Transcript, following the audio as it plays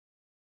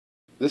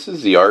This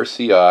is the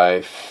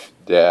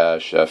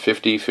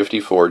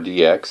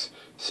RCI-5054dx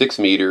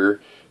 6-meter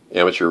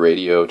amateur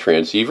radio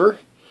transceiver,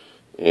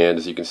 and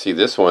as you can see,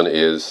 this one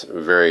is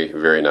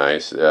very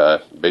nice,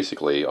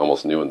 basically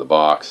almost new in the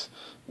box,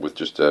 with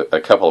just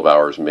a couple of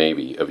hours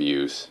maybe of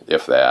use,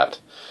 if that.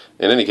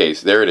 In any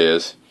case, there it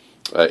is.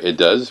 It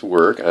does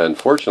work.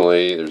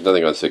 Unfortunately, there's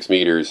nothing on 6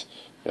 meters,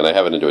 and I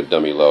have it into a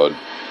dummy load.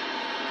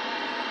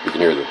 You can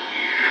hear the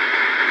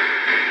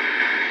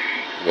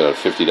got a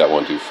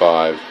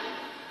 50.125,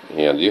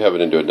 and you have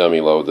it into a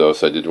dummy load though,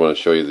 so I did want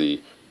to show you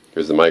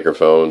here's the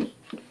microphone,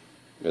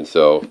 and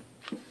so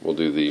we'll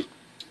do the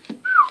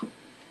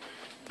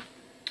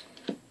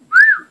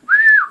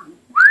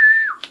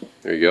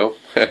there you go.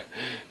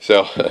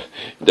 So it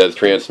does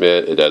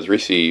transmit, it does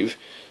receive,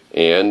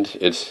 and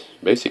it's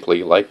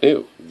basically like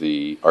new,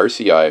 the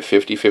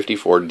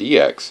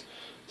RCI-5054dx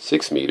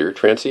 6-meter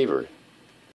transceiver.